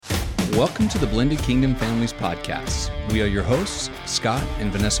Welcome to the Blended Kingdom Families Podcast. We are your hosts, Scott and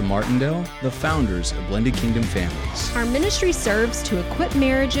Vanessa Martindale, the founders of Blended Kingdom Families. Our ministry serves to equip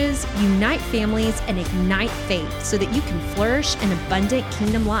marriages, unite families, and ignite faith so that you can flourish an abundant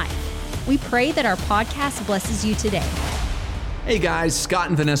kingdom life. We pray that our podcast blesses you today. Hey guys, Scott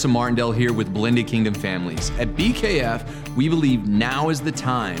and Vanessa Martindale here with Blended Kingdom Families. At BKF, we believe now is the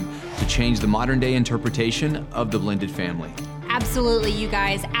time to change the modern day interpretation of the blended family. Absolutely, you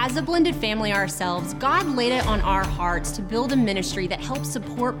guys. As a blended family ourselves, God laid it on our hearts to build a ministry that helps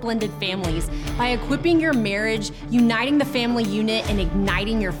support blended families by equipping your marriage, uniting the family unit, and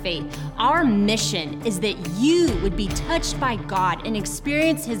igniting your faith. Our mission is that you would be touched by God and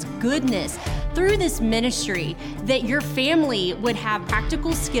experience His goodness through this ministry, that your family would have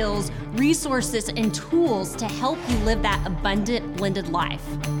practical skills, resources, and tools to help you live that abundant blended life.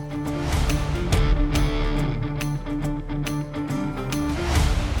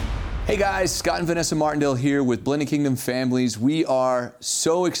 Hey guys, Scott and Vanessa Martindale here with Blended Kingdom Families. We are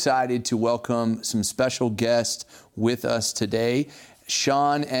so excited to welcome some special guests with us today.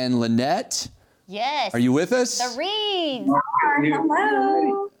 Sean and Lynette. Yes. Are you with us? The Reeds.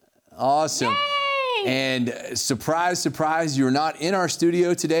 Hello. Awesome. Yay! And surprise, surprise, you're not in our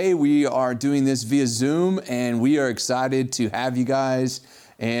studio today. We are doing this via Zoom, and we are excited to have you guys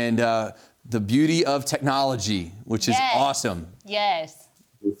and the beauty of technology, which is awesome. Yes.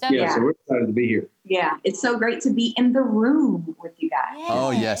 So we're excited to be here. Yeah, it's so great to be in the room with you guys. Yes. Oh,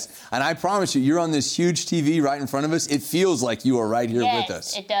 yes. And I promise you, you're on this huge TV right in front of us. It feels like you are right here with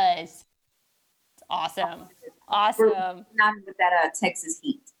us. It does. It's awesome. We're not with that Texas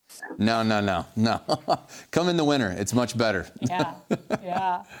heat. So. No. Come in the winter. It's much better.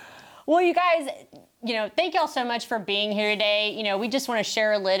 Yeah. Well, you guys, thank y'all so much for being here today. We just want to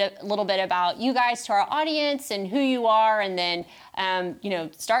share a little bit about you guys to our audience and who you are, and then,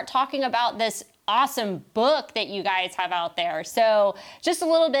 start talking about this awesome book that you guys have out there. So just a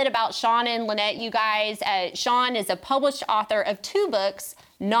little bit about Sean and Lynette, you guys. Sean is a published author of 2 books,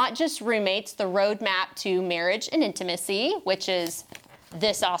 Not Just Roommates, The Roadmap to Marriage and Intimacy, which is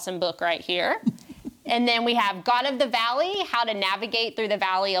this awesome book right here. And then we have God of the Valley, How to Navigate Through the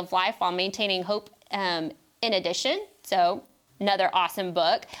Valley of Life While Maintaining Hope in addition. So another awesome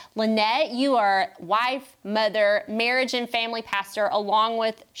book. Lynette, you are wife, mother, marriage and family pastor, along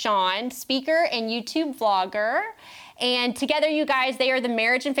with Sean, speaker and YouTube vlogger. And together, you guys, they are the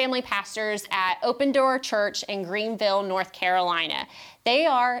marriage and family pastors at Open Door Church in Greenville, North Carolina. They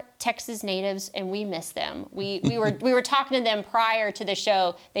are Texas natives, and we miss them. We were talking to them prior to the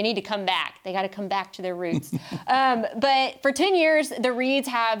show. They need to come back. They got to come back to their roots. But for 10 years, the Reeds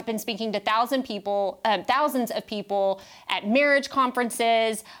have been speaking to thousands of people at marriage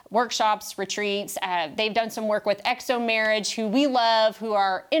conferences, workshops, retreats. They've done some work with Exo Marriage, who we love, who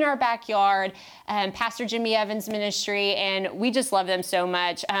are in our backyard, Pastor Jimmy Evans' ministry, and we just love them so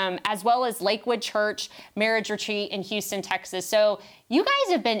much, as well as Lakewood Church Marriage Retreat in Houston, Texas. So you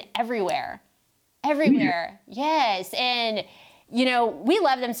guys have been everywhere. Yes. And, we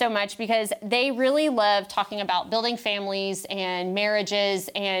love them so much because they really love talking about building families and marriages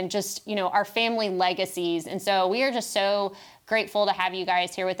and just, our family legacies. And so we are just so grateful to have you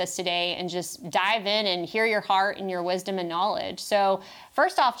guys here with us today and just dive in and hear your heart and your wisdom and knowledge. So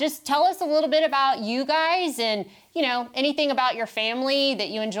first off, just tell us a little bit about you guys and, anything about your family that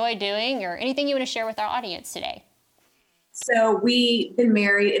you enjoy doing or anything you want to share with our audience today. So we've been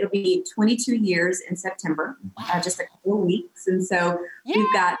married. It'll be 22 years in September, just a couple of weeks. And so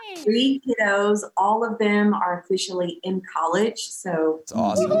we've got 3 kiddos. All of them are officially in college. So it's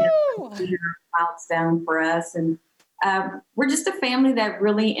awesome. It's a milestone for us. And we're just a family that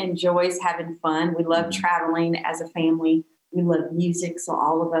really enjoys having fun. We love traveling as a family. We love music. So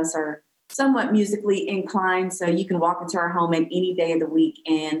all of us are somewhat musically inclined. So you can walk into our home at any day of the week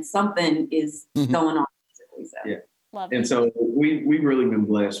and something is going on musically. So. Yeah. Love and it. so we've really been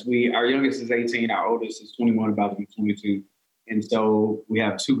blessed. Our youngest is 18, our oldest is 21, about to be 22. And so we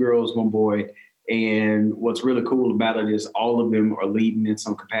have 2 girls, 1 boy. And what's really cool about it is all of them are leading in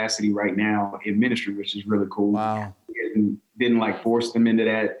some capacity right now in ministry, which is really cool. Wow. And didn't force them into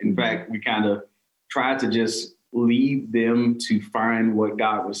that. In fact, we kind of tried to just leave them to find what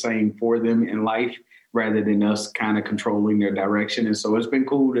God was saying for them in life rather than us kind of controlling their direction. And so it's been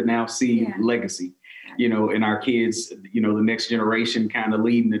cool to now see legacy. And our kids, the next generation kind of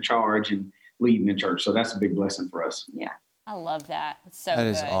leading the charge and leading the church. So that's a big blessing for us. Yeah. I love that. It's so That good.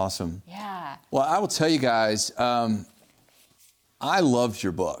 is awesome. Yeah. Well, I will tell you guys, I loved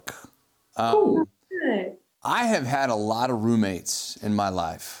your book. Good. I have had a lot of roommates in my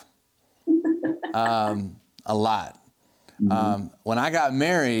life. A lot. When I got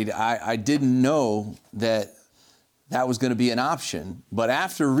married, I didn't know that was going to be an option. But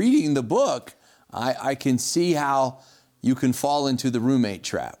after reading the book, I can see how you can fall into the roommate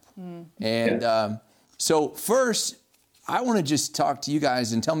trap. And so first, I want to just talk to you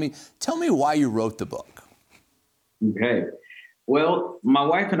guys and tell me why you wrote the book. Okay. Well, my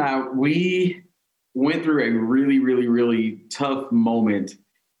wife and I, we went through a really, really, really tough moment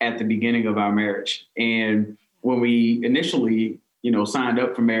at the beginning of our marriage. And when we initially, signed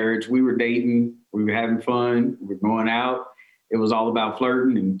up for marriage, we were dating, we were having fun, we were going out. It was all about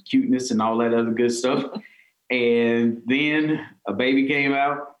flirting and cuteness and all that other good stuff. And then a baby came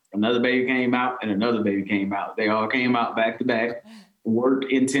out, another baby came out, and another baby came out. They all came out back to back.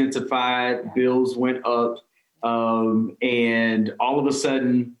 Work intensified, bills went up. And all of a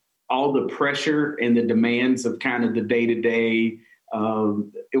sudden, all the pressure and the demands of kind of the day-to-day,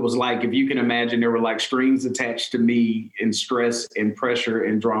 it was like, if you can imagine, there were like strings attached to me and stress and pressure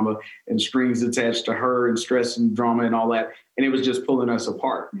and drama, and strings attached to her and stress and drama and all that. And it was just pulling us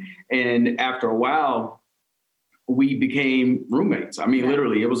apart. And after a while, we became roommates. I mean,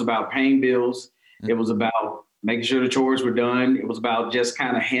 literally, it was about paying bills. It was about making sure the chores were done. It was about just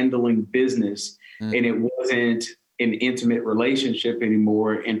kind of handling business. And it wasn't an intimate relationship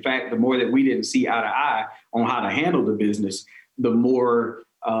anymore. In fact, the more that we didn't see eye to eye on how to handle the business, the more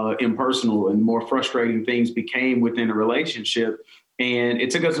impersonal and more frustrating things became within a relationship. And it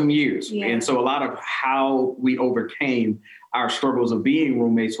took us some years. Yeah. And so a lot of how we overcame our struggles of being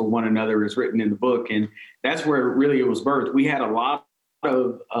roommates with one another is written in the book. And that's where really it was birthed. We had a lot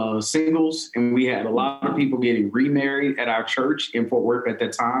of singles, and we had a lot of people getting remarried at our church in Fort Worth at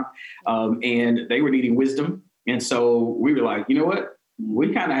that time. And they were needing wisdom. And so we were like, you know what?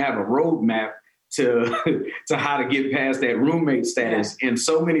 We kind of have a roadmap to how to get past that roommate status. Yeah. And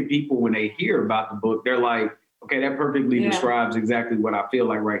so many people, when they hear about the book, they're like, okay, that perfectly describes exactly what I feel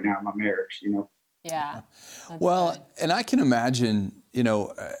like right now in my marriage, Yeah. Well, good. And I can imagine,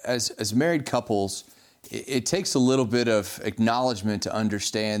 as married couples, it takes a little bit of acknowledgement to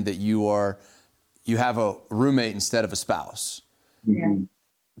understand that you have a roommate instead of a spouse. Yeah.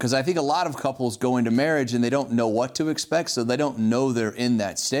 Because I think a lot of couples go into marriage and they don't know what to expect, so they don't know they're in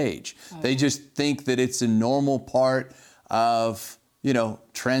that stage. Oh. They just think that it's a normal part of,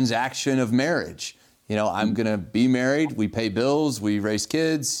 transaction of marriage. I'm going to be married, we pay bills, we raise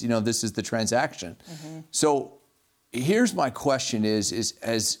kids, this is the transaction. Mm-hmm. So here's my question is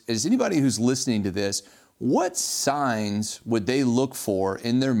as anybody who's listening to this, what signs would they look for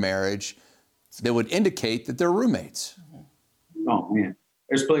in their marriage that would indicate that they're roommates? Oh, man.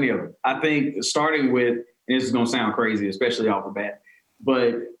 There's plenty of them. I think starting with, and this is going to sound crazy, especially off the bat,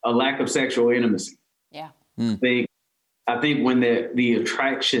 but a lack of sexual intimacy. Yeah. I think when the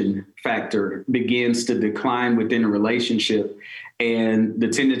attraction factor begins to decline within a relationship, and the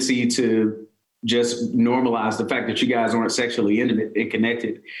tendency to just normalize the fact that you guys aren't sexually intimate and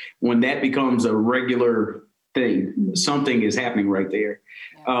connected, when that becomes a regular thing, something is happening right there.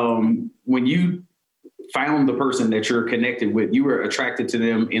 Yeah. When you found the person that you're connected with, you were attracted to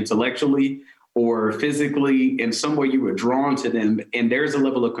them intellectually or physically, in some way you were drawn to them. And there's a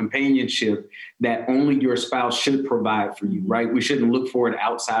level of companionship that only your spouse should provide for you, right? We shouldn't look for it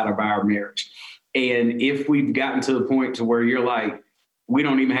outside of our marriage. And if we've gotten to the point to where you're like, we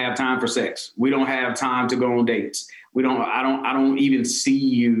don't even have time for sex, we don't have time to go on dates, I don't even see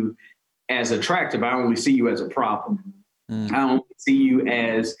you as attractive, I only see you as a problem. I only see you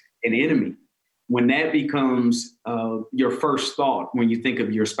as an enemy. When that becomes your first thought when you think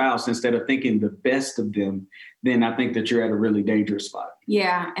of your spouse, instead of thinking the best of them, then I think that you're at a really dangerous spot.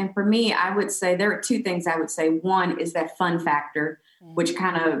 Yeah. And for me, I would say there are two things I would say. One is that fun factor, which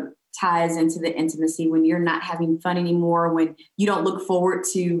kind of ties into the intimacy. When you're not having fun anymore, when you don't look forward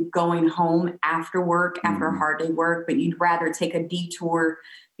to going home after work, after a hard day work, but you'd rather take a detour,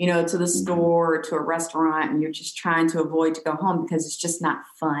 to the store or to a restaurant, and you're just trying to avoid to go home because it's just not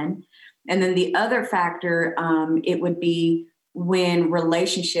fun. And then the other factor, it would be when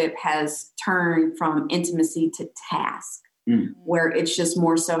relationship has turned from intimacy to task, where it's just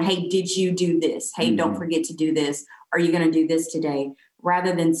more so, hey, did you do this? Hey, don't forget to do this. Are you going to do this today?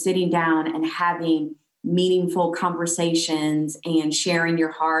 Rather than sitting down and having meaningful conversations and sharing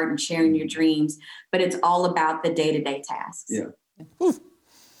your heart and sharing your dreams. But it's all about the day-to-day tasks. Yeah. Oof.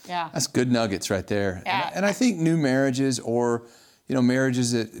 Yeah. That's good nuggets right there. Yeah. And I think new marriages or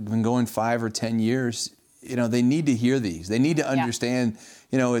marriages that have been going 5 or 10 years, they need to hear these. They need to understand,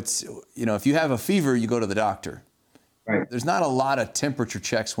 it's, if you have a fever, you go to the doctor. Right. There's not a lot of temperature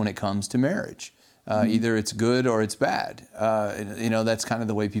checks when it comes to marriage. Either it's good or it's bad. That's kind of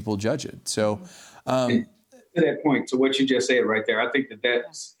the way people judge it. So to that point, to what you just said right there, I think that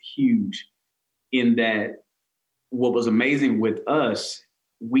that's huge in that what was amazing with us,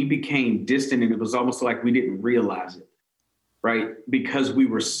 we became distant and it was almost like we didn't realize it, right? Because we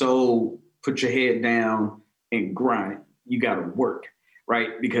were so put your head down and grind. You got to work,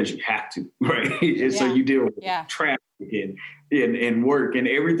 right? Because you have to, right? And so you deal with traffic and work and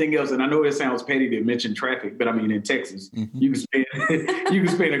everything else. And I know it sounds petty to mention traffic, but I mean, in Texas, you can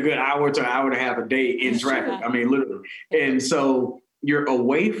spend a good hour to an hour and a half a day in traffic. I mean, literally. And so you're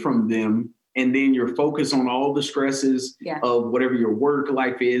away from them. And then you're focused on all the stresses of whatever your work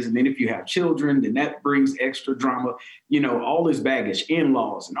life is. And then if you have children, then that brings extra drama, all this baggage,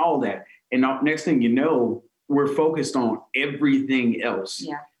 in-laws and all that. And next thing you know, we're focused on everything else.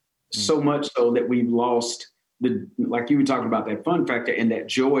 Yeah. So much so that we've lost like you were talking about, that fun factor and that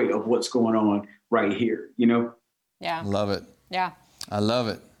joy of what's going on right here, Yeah. I love it. Yeah. I love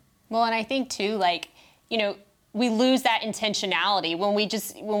it. Well, and I think too, we lose that intentionality when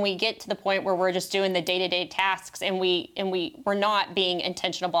we get to the point where we're just doing the day-to-day tasks and we're not being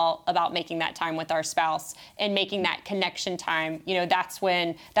intentional about making that time with our spouse and making that connection time. That's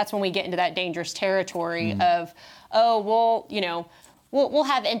when we get into that dangerous territory of, we'll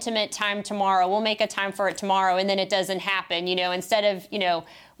have intimate time tomorrow. We'll make a time for it tomorrow. And then it doesn't happen, instead of,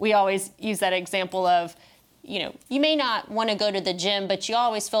 we always use that example of, you may not want to go to the gym, but you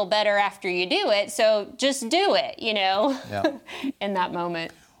always feel better after you do it. So just do it, in that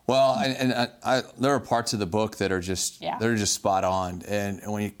moment. Well, and there are parts of the book that are just they're just spot on. And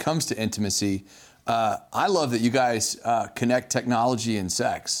when it comes to intimacy, I love that you guys connect technology and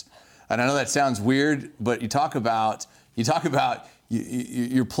sex. And I know that sounds weird, but you talk about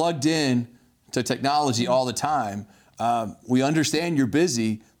you're plugged in to technology all the time. We understand you're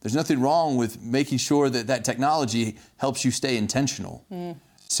busy. There's nothing wrong with making sure that technology helps you stay intentional.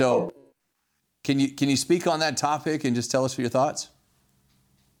 So can you speak on that topic and just tell us your thoughts?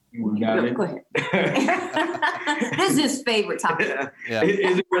 Go ahead. This is his favorite topic. Yeah.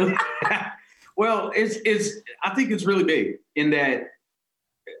 Is it really? Well, I think it's really big in that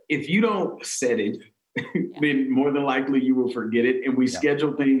if you don't set it, then more than likely you will forget it. And we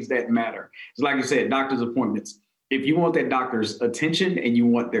schedule things that matter. It's like you said, doctor's appointments. If you want that doctor's attention and you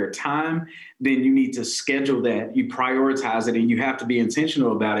want their time, then you need to schedule that. You prioritize it and you have to be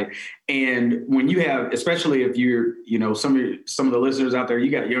intentional about it. And when you have, especially if you're, some of the listeners out there,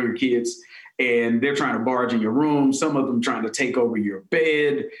 you got younger kids and they're trying to barge in your room. Some of them trying to take over your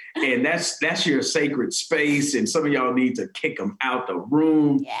bed, and that's your sacred space. And some of y'all need to kick them out the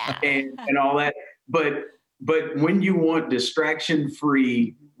room and all that. But when you want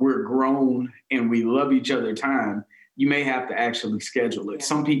distraction-free, we're grown and we love each other time, you may have to actually schedule it.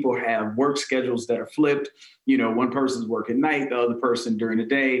 Some people have work schedules that are flipped. One person's working night, the other person during the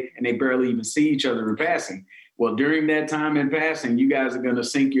day, and they barely even see each other in passing. Well, during that time in passing, you guys are going to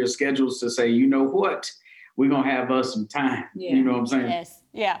sync your schedules to say, you know what, we're going to have us some time. Yeah. You know what I'm saying? Yes.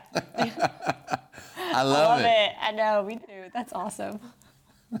 Yeah. I love it. I know, me too. That's awesome.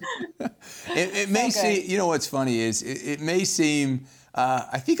 It may seem, what's funny is it may seem,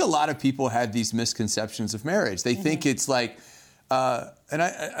 I think a lot of people have these misconceptions of marriage. They think it's like, and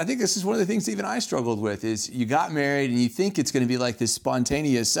I think this is one of the things even I struggled with is you got married and you think it's going to be like this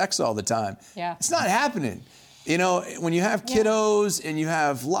spontaneous sex all the time. Yeah. It's not happening. When you have kiddos and you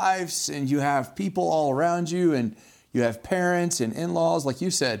have lives and you have people all around you and you have parents and in-laws, like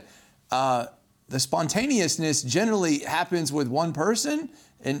you said, the spontaneousness generally happens with one person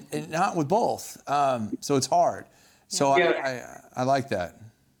and not with both. So it's hard. So I like that.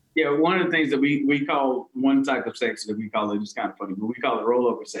 Yeah, one of the things that we call one type of sex that we call it, it's kind of funny, but we call it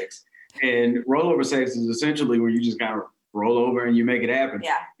rollover sex. And rollover sex is essentially where you just kind of roll over and you make it happen.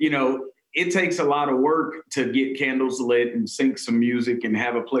 Yeah. It takes a lot of work to get candles lit and sync some music and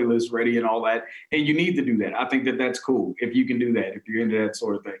have a playlist ready and all that. And you need to do that. I think that that's cool if you can do that, if you're into that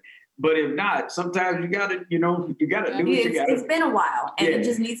sort of thing. But if not, sometimes you got to, do what you got to do. It's been a while and it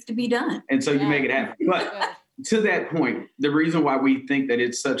just needs to be done. And so you make it happen. But to that point, the reason why we think that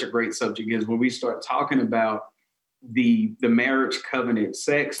it's such a great subject is when we start talking about the marriage covenant,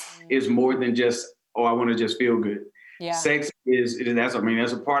 sex is more than just, I want to just feel good. Yeah. Sex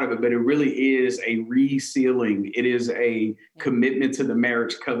that's a part of it, but it really is a resealing. It is a commitment to the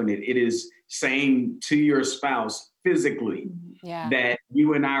marriage covenant. It is saying to your spouse physically that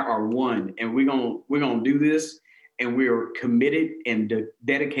you and I are one, and we're gonna do this, and we're committed and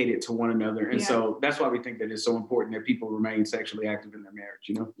dedicated to one another. And so that's why we think that it's so important that people remain sexually active in their marriage.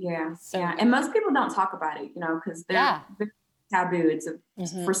 Yeah. So and most people don't talk about it, because they're taboo. It's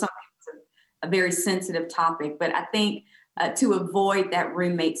for some people, it's a very sensitive topic. But I think to avoid that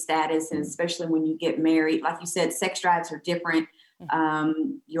roommate status. And especially when you get married, like you said, sex drives are different.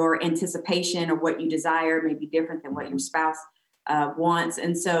 Your anticipation or what you desire may be different than what your spouse wants.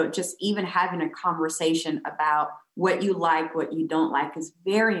 And so just even having a conversation about what you like, what you don't like is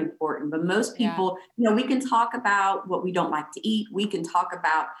very important. But most people, we can talk about what we don't like to eat. We can talk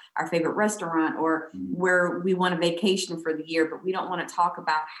about our favorite restaurant or where we want a vacation for the year, but we don't want to talk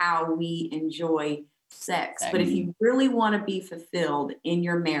about how we enjoy sex. But if you really want to be fulfilled in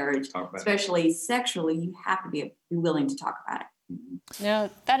your marriage, especially sexually, you have to be willing to talk about it. No,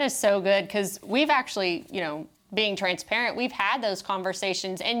 that is so good, because we've actually, being transparent, we've had those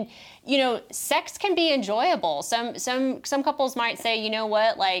conversations, and sex can be enjoyable. Some couples might say, you know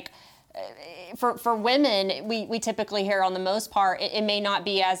what, like for women, we typically hear, on the most part, it may not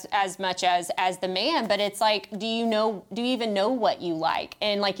be as much as the man, but it's like, do you even know what you like?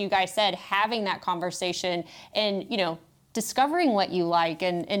 And like you guys said, having that conversation and discovering what you like,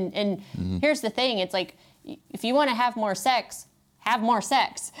 and here's the thing, it's like, if you want to have more sex, and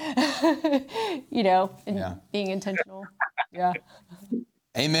being intentional. Yeah.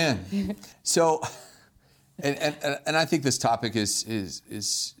 Amen. So, and I think this topic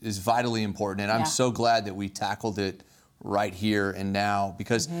is vitally important, and I'm so glad that we tackled it right here and now,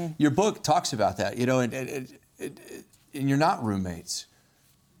 because your book talks about that, and you're not roommates.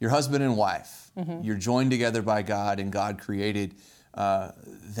 You're husband and wife. You're joined together by God, and God created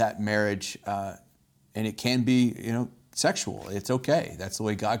that marriage, and it can be, sexual. It's okay. That's the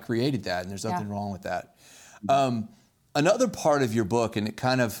way God created that, and there's nothing wrong with that. Another part of your book, and it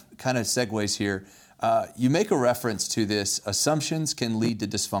kind of segues here, you make a reference to this: assumptions can lead to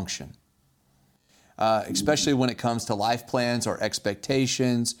dysfunction, especially when it comes to life plans or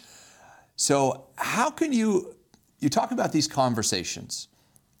expectations. So how can you talk about these conversations,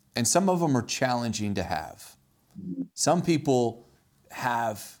 and some of them are challenging to have. Some people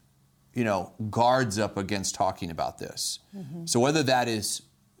have guards up against talking about this. So whether that is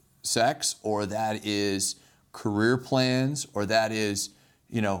sex, or that is career plans, or that is,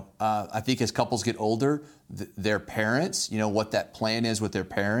 I think as couples get older, their parents, what that plan is with their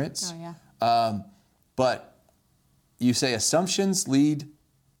parents. Oh, yeah. But you say assumptions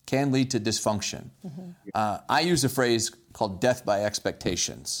can lead to dysfunction. I use a phrase called death by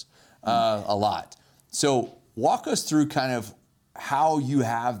expectations a lot. So walk us through kind of how you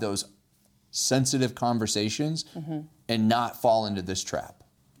have those sensitive conversations and not fall into this trap.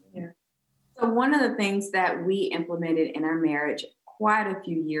 Yeah. So one of the things that we implemented in our marriage quite a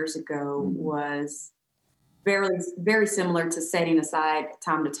few years ago was very, very similar to setting aside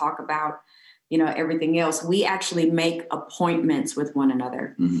time to talk about, everything else. We actually make appointments with one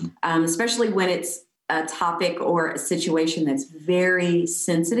another, especially when it's a topic or a situation that's very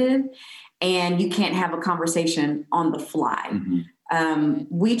sensitive and you can't have a conversation on the fly.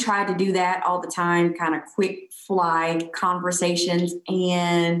 We try to do that all the time, kind of quick fly conversations,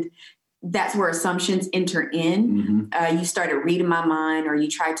 and that's where assumptions enter in. You started reading my mind, or you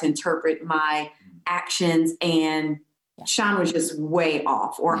try to interpret my actions, and Sean was just way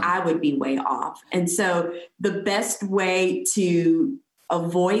off, or I would be way off. And so the best way to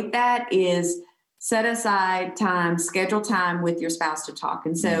avoid that is set aside time, schedule time with your spouse to talk.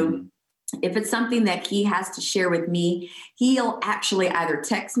 And so if it's something that he has to share with me, he'll actually either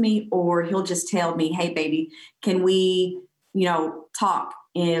text me, or he'll just tell me, hey, baby, can we, talk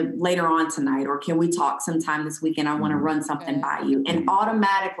later on tonight? Or can we talk sometime this weekend? I want to run something by you. And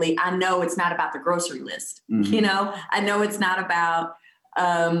automatically, I know it's not about the grocery list. I know it's not about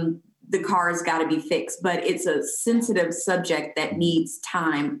the car's got to be fixed, but it's a sensitive subject that needs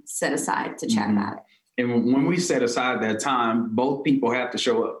time set aside to chat about it. And when we set aside that time, both people have to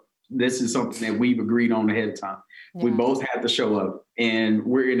show up. This is something that we've agreed on ahead of time. Yeah. We both have to show up, and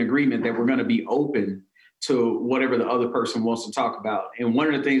we're in agreement that we're going to be open to whatever the other person wants to talk about. And one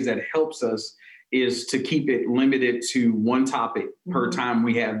of the things that helps us is to keep it limited to one topic per time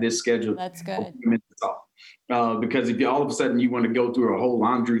we have this scheduled. That's good. Because if you all of a sudden you want to go through a whole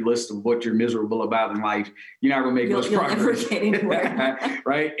laundry list of what you're miserable about in life, you're not going to make much progress. Never get anywhere.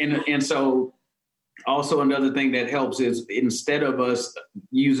 Right. And so also another thing that helps is, instead of us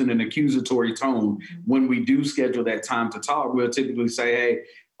using an accusatory tone, when we do schedule that time to talk, we'll typically say, hey,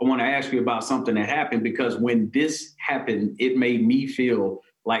 I want to ask you about something that happened, because when this happened, it made me feel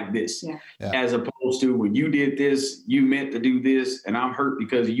like this, as opposed to when you did this, you meant to do this, and I'm hurt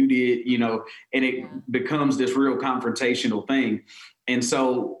because you did, and it becomes this real confrontational thing. And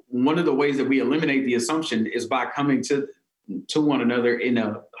so one of the ways that we eliminate the assumption is by coming to one another in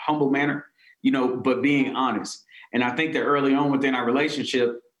a humble manner, but being honest. And I think that early on within our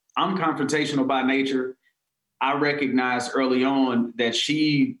relationship, I'm confrontational by nature. I recognized early on that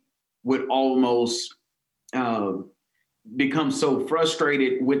she would almost become so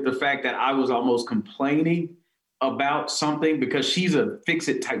frustrated with the fact that I was almost complaining about something, because she's a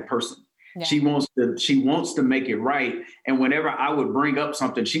fix-it type person. Yeah. She wants to make it right. And whenever I would bring up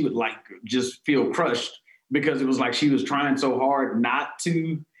something, she would like just feel crushed, because it was like she was trying so hard not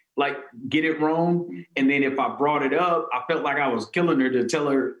to like get it wrong. And then if I brought it up, I felt like I was killing her to tell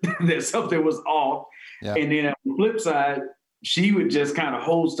her that something was off. Yeah. And then on the flip side, she would just kind of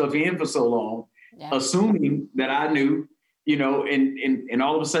hold stuff in for so long, assuming that I knew, you know, and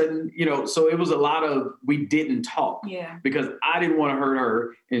all of a sudden, you know, so it was a lot of, we didn't talk because I didn't want to hurt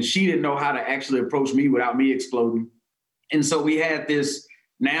her and she didn't know how to actually approach me without me exploding. And so we had this,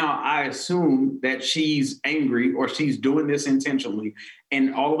 now I assume that she's angry or she's doing this intentionally.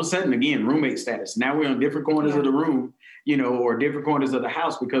 And all of a sudden, again, roommate status. Now we're on different corners of the room, you know, or different corners of the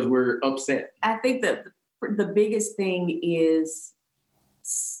house because we're upset. I think that the biggest thing is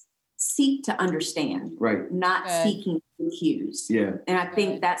seek to understand, right? Not seeking to accuse. Yeah. And I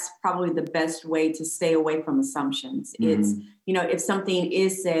think that's probably the best way to stay away from assumptions. It's, you know, if something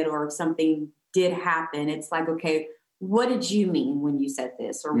is said or if something did happen, it's like, okay, what did you mean when you said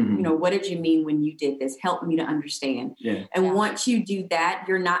this? Or, you know, what did you mean when you did this? Help me to understand. Yeah. And once you do that,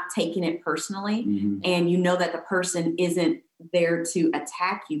 you're not taking it personally. And you know that the person isn't there to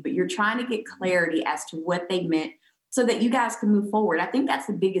attack you, but you're trying to get clarity as to what they meant so that you guys can move forward. I think that's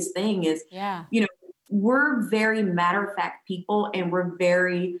the biggest thing is, you know, we're very matter-of-fact people and we're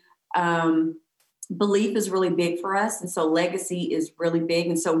very, belief is really big for us. And so legacy is really big.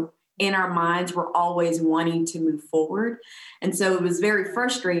 And so in our minds, we're always wanting to move forward. And so it was very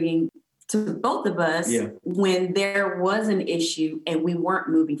frustrating to both of us when there was an issue and we weren't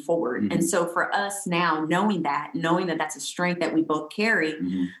moving forward. And so for us now, knowing that that's a strength that we both carry,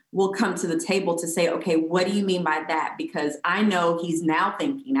 we'll come to the table to say, okay, what do you mean by that? Because I know he's now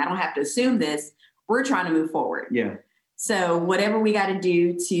thinking, I don't have to assume this, we're trying to move forward. Yeah. So whatever we got to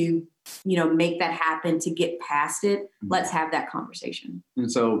do to, you know, make that happen, to get past it, let's have that conversation.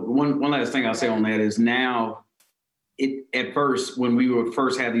 And so one last thing I'll say on that is now, at first, when we would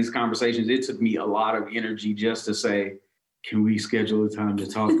first have these conversations, it took me a lot of energy just to say, can we schedule a time to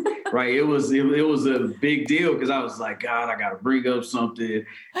talk? Right. It was a big deal because I was like, God, I got to bring up something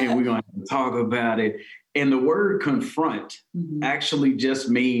and we're going to talk about it. And the word confront actually just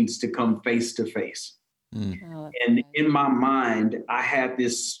means to come face to face. And in my mind, I had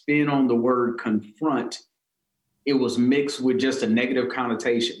this spin on the word confront. It was mixed with just a negative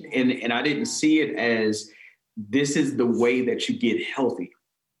connotation. And I didn't see it as this is the way that you get healthy.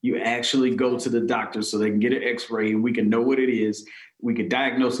 You actually go to the doctor so they can get an x-ray and we can know what it is. We can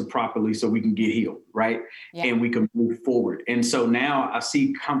diagnose it properly so we can get healed, right? Yeah. And we can move forward. And so now I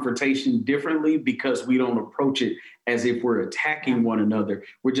see confrontation differently because we don't approach it as if we're attacking one another.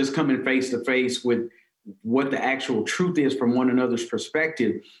 We're just coming face to face with what the actual truth is from one another's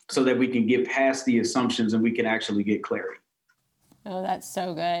perspective so that we can get past the assumptions and we can actually get clarity. Oh, that's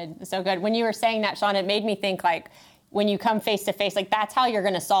so good. So good. When you were saying that, Sean, it made me think like when you come face to face, like that's how you're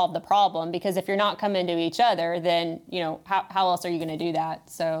going to solve the problem, because if you're not coming to each other, then, you know, how else are you going to do that?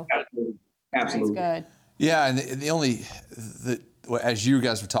 So absolutely. That's good. Yeah. And as you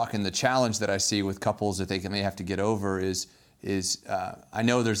guys were talking, the challenge that I see with couples that they may have to get over is I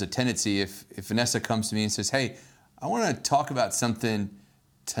know there's a tendency if Vanessa comes to me and says, hey, I want to talk about something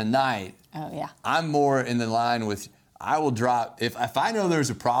tonight. Oh, yeah. I'm more in the line with, I will drop, if I know there's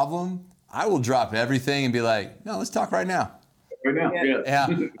a problem, I will drop everything and be like, no, let's talk right now. Right now, yeah.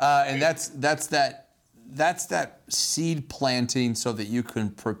 And that's that seed planting so that you can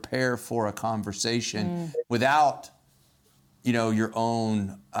prepare for a conversation without, you know, your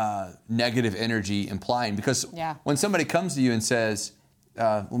own negative energy implying. Because when somebody comes to you and says,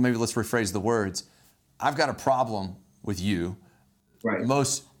 well, maybe let's rephrase the words, I've got a problem with you. Right.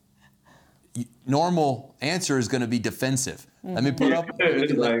 Most normal answer is going to be defensive. Let me put up,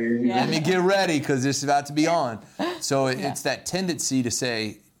 let me get ready because this is about to be on. So it's that tendency to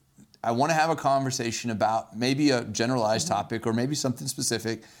say, I want to have a conversation about maybe a generalized topic or maybe something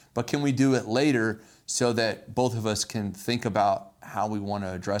specific, but can we do it later so that both of us can think about how we want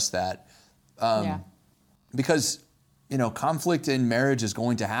to address that? Because, you know, conflict in marriage is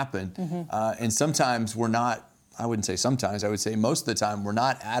going to happen. And sometimes we're not, I wouldn't say sometimes, I would say most of the time we're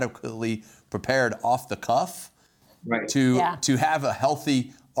not adequately prepared off the cuff to have a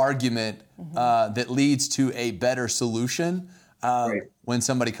healthy argument that leads to a better solution when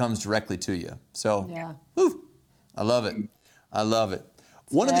somebody comes directly to you. So, I love it. I love it.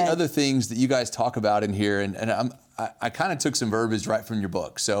 One of the other things that you guys talk about in here, and I kind of took some verbiage right from your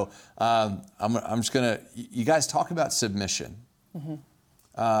book. So I'm just going to, you guys talk about submission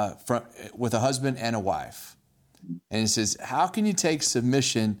with a husband and a wife. And it says, how can you take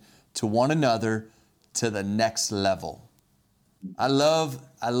submission to one another to the next level? I love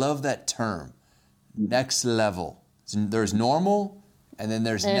that term, next level. There's normal, and then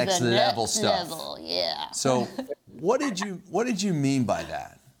there's next level stuff. Level, yeah. So what did you mean by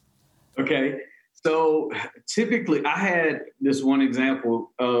that? Okay. So typically I had this one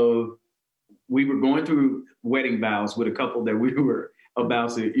example of, we were going through wedding vows with a couple that we were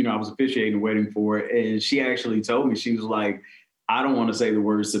about to, I was officiating a wedding for, and she actually told me, she was like, I don't want to say the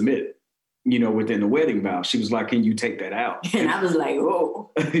word submit, within the wedding vow. She was like, can you take that out? And I was like,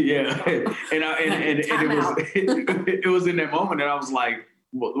 whoa. Yeah. And it was in that moment that I was like,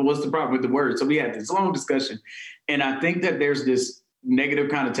 what's the problem with the word? So we had this long discussion. And I think that there's this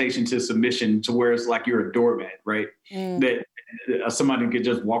negative connotation to submission to where it's like you're a doormat, right? That somebody could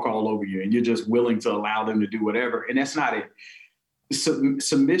just walk all over you and you're just willing to allow them to do whatever. And that's not it.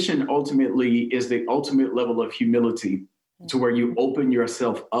 Submission ultimately is the ultimate level of humility, to where you open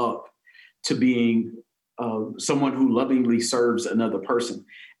yourself up to being someone who lovingly serves another person.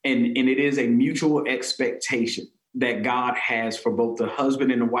 And it is a mutual expectation that God has for both the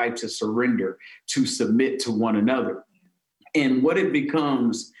husband and the wife to surrender, to submit to one another. And what it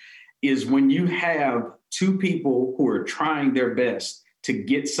becomes is when you have two people who are trying their best to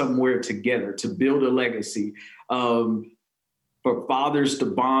get somewhere together, to build a legacy, for fathers to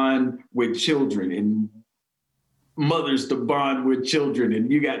bond with children and mothers to bond with children,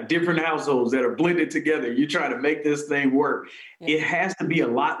 and you got different households that are blended together. You're trying to make this thing work. Yeah. It has to be a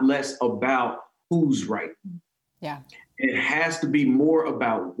lot less about who's right. Yeah. It has to be more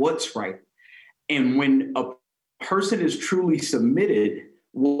about what's right. And when a person is truly submitted,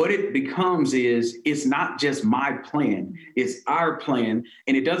 what it becomes is, it's not just my plan, it's our plan.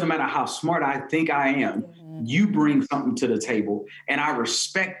 And it doesn't matter how smart I think I am, you bring something to the table. And I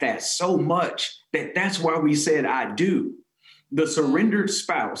respect that so much that's why we said I do. The surrendered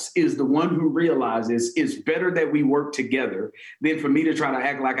spouse is the one who realizes it's better that we work together than for me to try to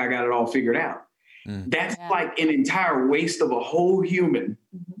act like I got it all figured out. That's like an entire waste of a whole human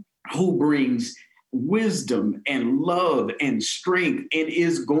who brings wisdom and love and strength and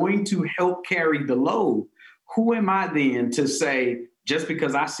is going to help carry the load. Who am I then to say, just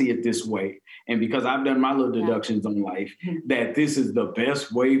because I see it this way and because I've done my little deductions on life, that this is the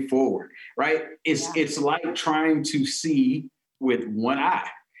best way forward, right? It's like trying to see with one eye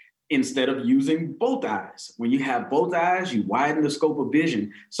instead of using both eyes. When you have both eyes, you widen the scope of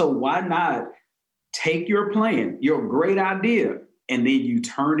vision. So why not take your plan, your great idea, and then you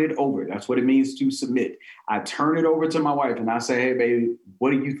turn it over. That's what it means to submit. I turn it over to my wife and I say, hey, baby,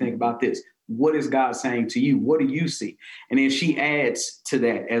 what do you think about this? What is God saying to you? What do you see? And then she adds to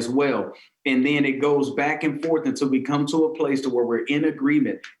that as well. And then it goes back and forth until we come to a place to where we're in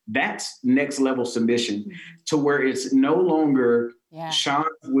agreement. That's next level submission, to where it's no longer Sean's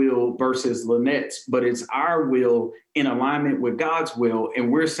will versus Lynette's, but it's our will in alignment with God's will.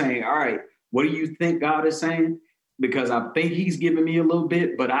 And we're saying, all right, what do you think God is saying? Because I think he's giving me a little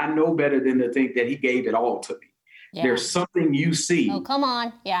bit, but I know better than to think that he gave it all to me. Yeah. There's something you see. Oh, come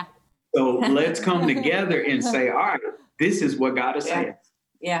on. Yeah. So let's come together and say, all right, this is what God is saying.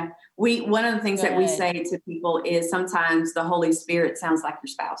 Yeah. One of the things that we say to people is sometimes the Holy Spirit sounds like your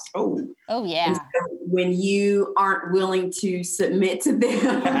spouse. Oh yeah. And so when you aren't willing to submit to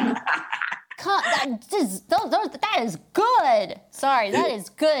them. That is good. Sorry, that is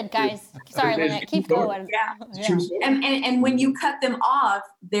good, guys. Sorry, Lynette, keep going. Yeah. And when you cut them off,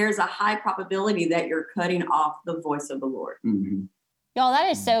 there's a high probability that you're cutting off the voice of the Lord. Mm-hmm. Y'all, that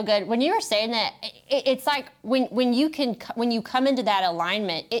is so good. When you were saying that, it's like when you come into that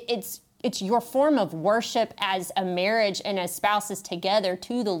alignment, it's your form of worship as a marriage and as spouses together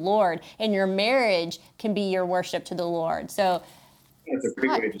to the Lord, and your marriage can be your worship to the Lord. So. That's a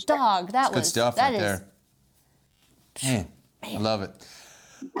great way to dog. That was good stuff right there. Man, I love it.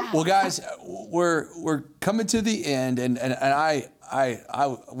 Well, guys, we're coming to the end, and I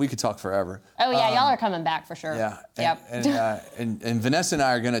we could talk forever. Oh yeah, y'all are coming back for sure. Yeah. Yep. And Vanessa and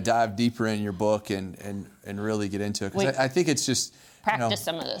I are going to dive deeper in your book and really get into it, because I think it's just practice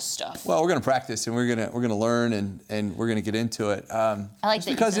some of this stuff. Well, we're going to practice, and we're going to learn, and we're going to get into it. I like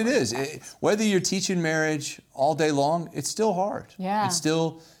that, because it is. Whether you're teaching marriage all day long, it's still hard. Yeah.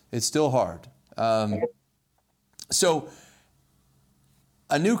 It's still hard. So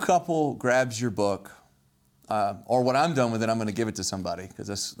a new couple grabs your book, or when I'm done with it, I'm going to give it to somebody,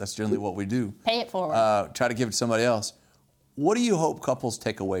 because that's generally what we do. Pay it forward. Try to give it to somebody else. What do you hope couples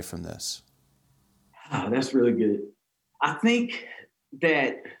take away from this? Oh, that's really good. I think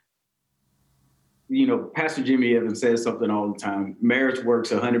that, Pastor Jimmy Evans says something all the time. Marriage works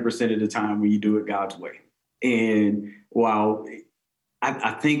 100% of the time when you do it God's way. And while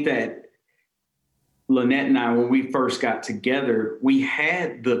I think that Lynette and I, when we first got together, we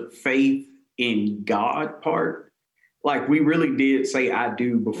had the faith in God part. Like we really did say I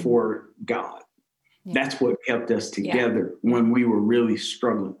do before God. Yeah. That's what kept us together when we were really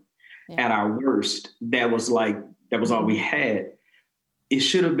struggling. At our worst. That was all we had. It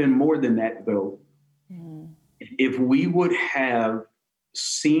should have been more than that, though. Mm. If we would have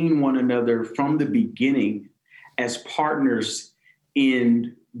seen one another from the beginning as partners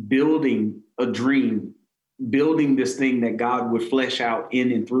in building a dream, building this thing that God would flesh out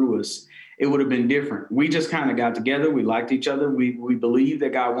in and through us, it would have been different. We just kind of got together. We liked each other. We believed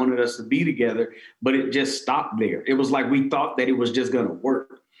that God wanted us to be together, but it just stopped there. It was like we thought that it was just going to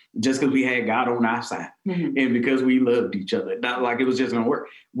work. Just because we had God on our side and because we loved each other, not like it was just going to work.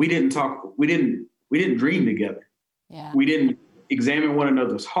 We didn't talk. We didn't dream together. Yeah. We didn't examine one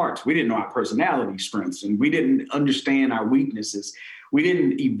another's hearts. We didn't know our personality strengths and we didn't understand our weaknesses. We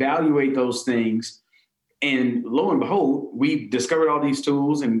didn't evaluate those things. And lo and behold, we discovered all these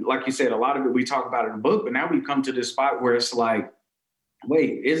tools. And like you said, a lot of it we talk about in the book, but now we've come to this spot where it's like,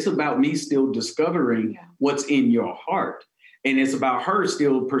 wait, it's about me still discovering what's in your heart. And it's about her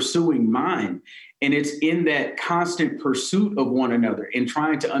still pursuing mine. And it's in that constant pursuit of one another and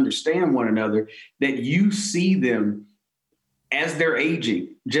trying to understand one another that you see them as they're aging,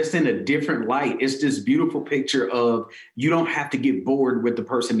 just in a different light. It's this beautiful picture of you don't have to get bored with the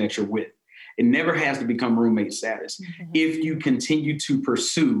person that you're with. It never has to become roommate status. Mm-hmm. If you continue to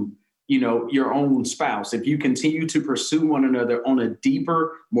pursue your own spouse, if you continue to pursue one another on a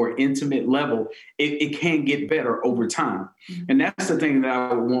deeper, more intimate level, it can get better over time. Mm-hmm. And that's the thing that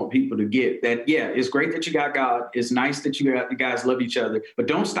I want people to get, that, it's great that you got God. It's nice that you guys love each other, but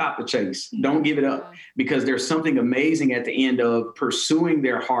don't stop the chase. Mm-hmm. Don't give it up, because there's something amazing at the end of pursuing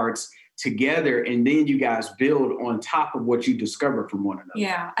their hearts together. And then you guys build on top of what you discover from one another.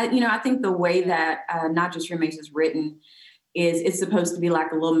 Yeah. I think the way that Not Just Roommates is written is it's supposed to be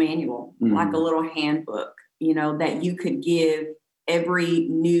like a little manual, like a little handbook, that you could give every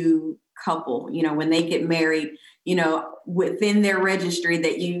new couple, when they get married, within their registry,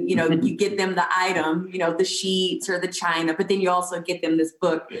 that you get them the item, the sheets or the china, but then you also get them this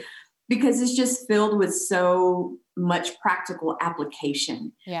book because it's just filled with so much practical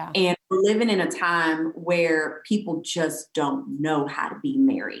application. Yeah. And we're living in a time where people just don't know how to be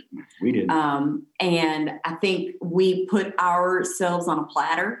married. We didn't. And I think we put ourselves on a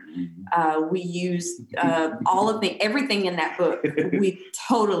platter. We used everything in that book. We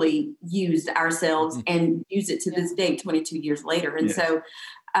totally used ourselves and use it to this day, 22 years later. And so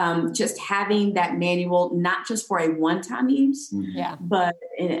just having that manual, not just for a one-time use, but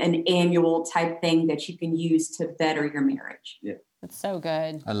an annual type thing that you can use to better your marriage. Yeah. That's so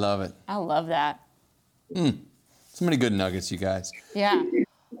good. I love it. I love that. So many good nuggets, you guys. Yeah.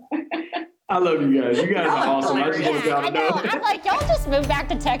 I love you guys. You guys are awesome. I just want y'all to know. I'm like, y'all just move back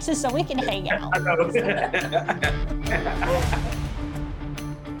to Texas so we can hang out. I know.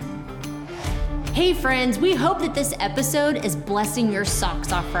 Hey friends, we hope that this episode is blessing your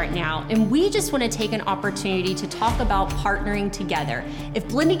socks off right now, and we just want to take an opportunity to talk about partnering together. If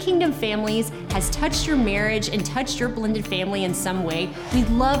Blended Kingdom Families has touched your marriage and touched your blended family in some way, we'd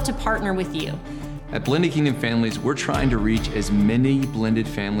love to partner with you. At Blended Kingdom Families, we're trying to reach as many blended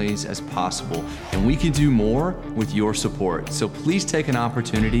families as possible, and we can do more with your support. So please take an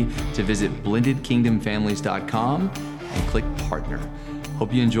opportunity to visit blendedkingdomfamilies.com and click partner.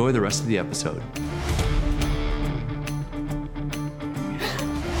 Hope you enjoy the rest of the episode.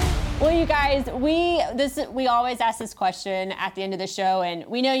 Well, you guys, we always ask this question at the end of the show, and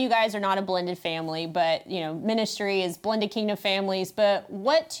we know you guys are not a blended family, but ministry is Blended Kingdom Families. But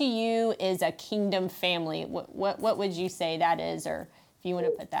what to you is a kingdom family? What would you say that is, or if you want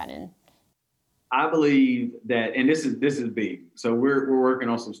to put that in? I believe that, and this is big. So we're working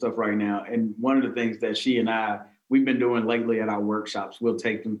on some stuff right now, and one of the things that she and we've been doing lately at our workshops, we'll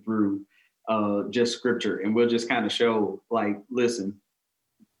take them through just scripture, and we'll just kind of show, like, listen,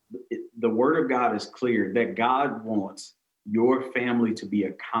 the word of God is clear that God wants your family to be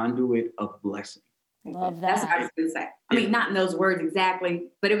a conduit of blessing. Love that. That's what I was going to say. I mean, not in those words exactly,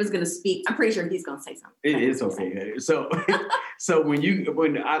 but it was going to speak. I'm pretty sure he's going to say something. It's okay. So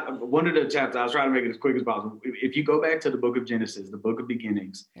one of the chapters, I was trying to make it as quick as possible. If you go back to the book of Genesis, the book of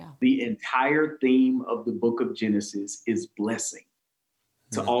beginnings, the entire theme of the book of Genesis is blessing.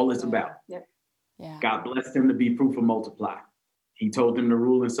 It's all it's about. Yep. Yeah. God blessed them to be fruitful, multiply. He told them to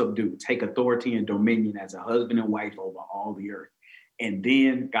rule and subdue, take authority and dominion as a husband and wife over all the earth. And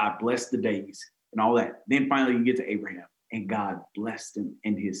then God blessed the days and all that. Then finally you get to Abraham, and God blessed him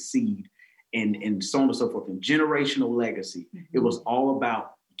and his seed and so on and so forth. And generational legacy. It was all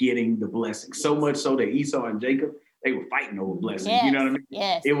about getting the blessing. So much so that Esau and Jacob, they were fighting over blessings. Yes. You know what I mean?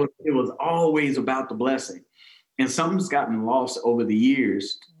 Yes. It was always about the blessing. And something's gotten lost over the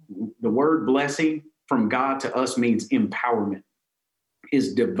years. The word blessing from God to us means empowerment.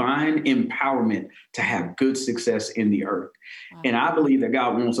 Is divine empowerment to have good success in the earth. Wow. And I believe that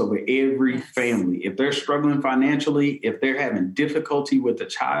God wants over every family. If they're struggling financially, if they're having difficulty with a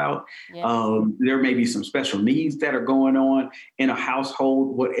child, there may be some special needs that are going on in a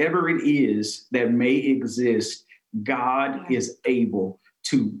household, whatever it is that may exist, God is able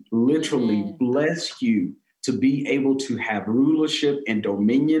to literally bless you to be able to have rulership and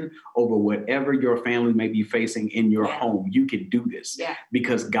dominion over whatever your family may be facing in your home. You can do this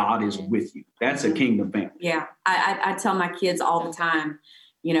because God is with you. That's a kingdom family. Yeah. I tell my kids all the time,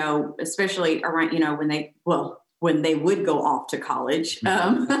 you know, especially around, you know, when they would go off to college.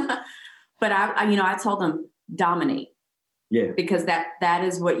 But I told them dominate. Yeah. Because that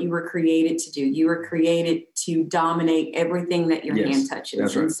is what you were created to do. You were created to dominate everything that your hand touches.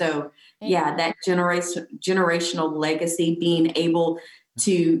 That's right. And so, that generational legacy, being able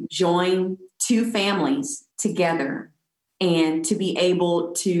to join two families together and to be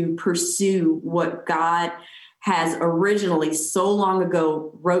able to pursue what God has originally so long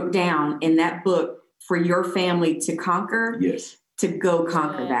ago wrote down in that book for your family to conquer. Yes. To go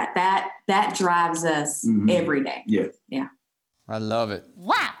conquer that. That drives us every day. Yeah. Yeah. I love it.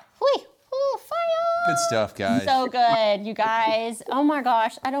 Wow. Fire. Good stuff, guys. So good, you guys. Oh my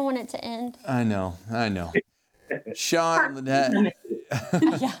gosh, I don't want it to end. I know. Sean, Lynette.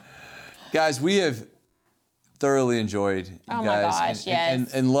 Guys, we have thoroughly enjoyed you guys. Oh my gosh,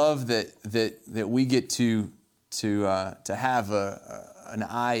 yes. And love that we get to have an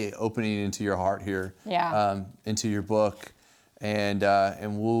eye opening into your heart here. Yeah. Into your book. And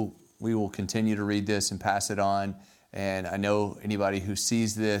we will continue to read this and pass it on. And I know anybody who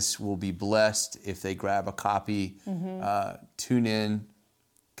sees this will be blessed if they grab a copy, tune in,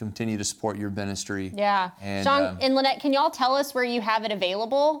 continue to support your ministry. Yeah. And, Sean and Lynette, can y'all tell us where you have it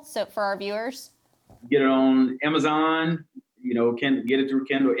available for our viewers? Get it on Amazon, get it through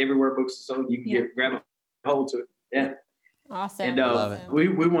Kindle, everywhere books are sold. You can grab a hold to it. Yeah. Awesome. And we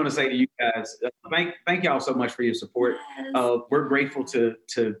want to say to you guys, thank y'all so much for your support. We're grateful to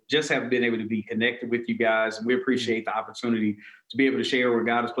just have been able to be connected with you guys. We appreciate the opportunity to be able to share what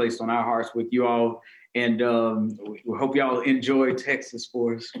God has placed on our hearts with you all. And we hope y'all enjoy Texas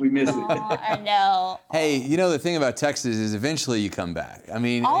for us. We miss it. I know. Hey, the thing about Texas is eventually you come back. I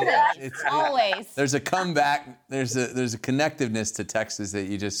mean, always. There's a comeback. There's a connectiveness to Texas that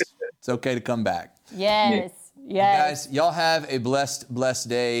it's okay to come back. Yes. Yes. Guys, y'all have a blessed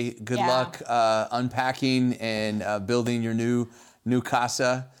day. Good luck unpacking and building your new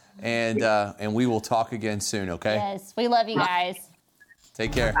casa. And we will talk again soon, okay? Yes. We love you guys.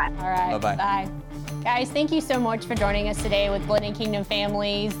 Take care. All right. Bye-bye. Bye. Guys, thank you so much for joining us today with Blended Kingdom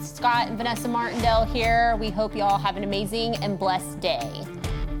Families. Scott and Vanessa Martindale here. We hope you all have an amazing and blessed day.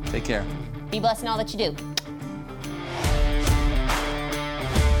 Take care. Be blessed in all that you do.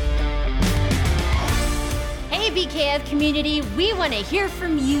 Hey BKF community, we want to hear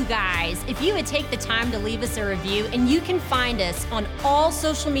from you guys. If you would take the time to leave us a review, and you can find us on all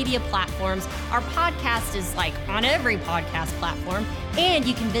social media platforms. Our podcast is on every podcast platform, and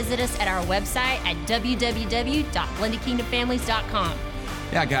you can visit us at our website at www.blendedkingdomfamilies.com.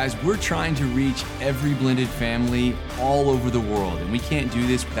 Yeah, guys, we're trying to reach every blended family all over the world, and we can't do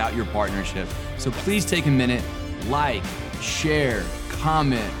this without your partnership. So please take a minute, share,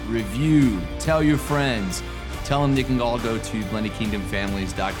 comment, review, tell your friends. Tell them they can all go to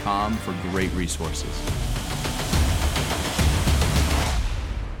blendedkingdomfamilies.com for great resources.